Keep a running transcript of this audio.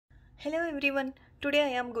Hello everyone. Today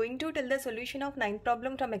I am going to tell the solution of 9th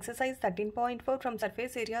problem from exercise 13.4 from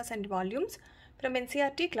surface areas and volumes from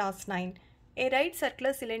NCERT class 9. A right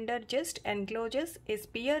circular cylinder just encloses a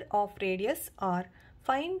sphere of radius r.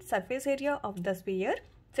 Find surface area of the sphere.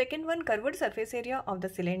 Second one, curved surface area of the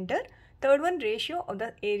cylinder. Third one, ratio of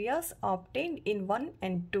the areas obtained in 1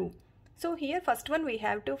 and 2. So here first one we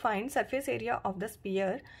have to find surface area of the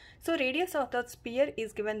sphere. So radius of the sphere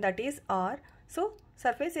is given, that is r. So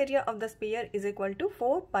surface area of the sphere is equal to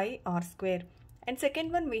 4 pi r square. And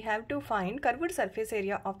second one we have to find curved surface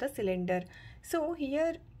area of the cylinder. So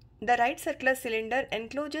here the right circular cylinder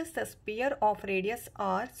encloses the sphere of radius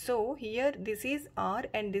r. So here this is r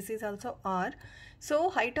and this is also r.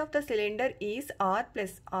 So height of the cylinder is r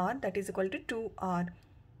plus r, that is equal to 2r.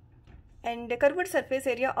 And the curved surface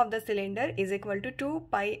area of the cylinder is equal to 2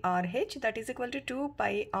 pi r h, that is equal to 2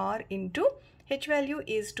 pi r into h value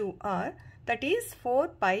is 2r, that is 4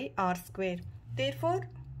 pi r square. Therefore,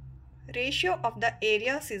 ratio of the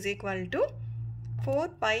areas is equal to 4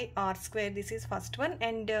 pi r square. This is first one,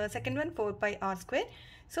 and second one 4 pi r square.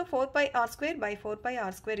 So 4 pi r square by 4 pi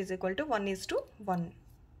r square is equal to 1:1.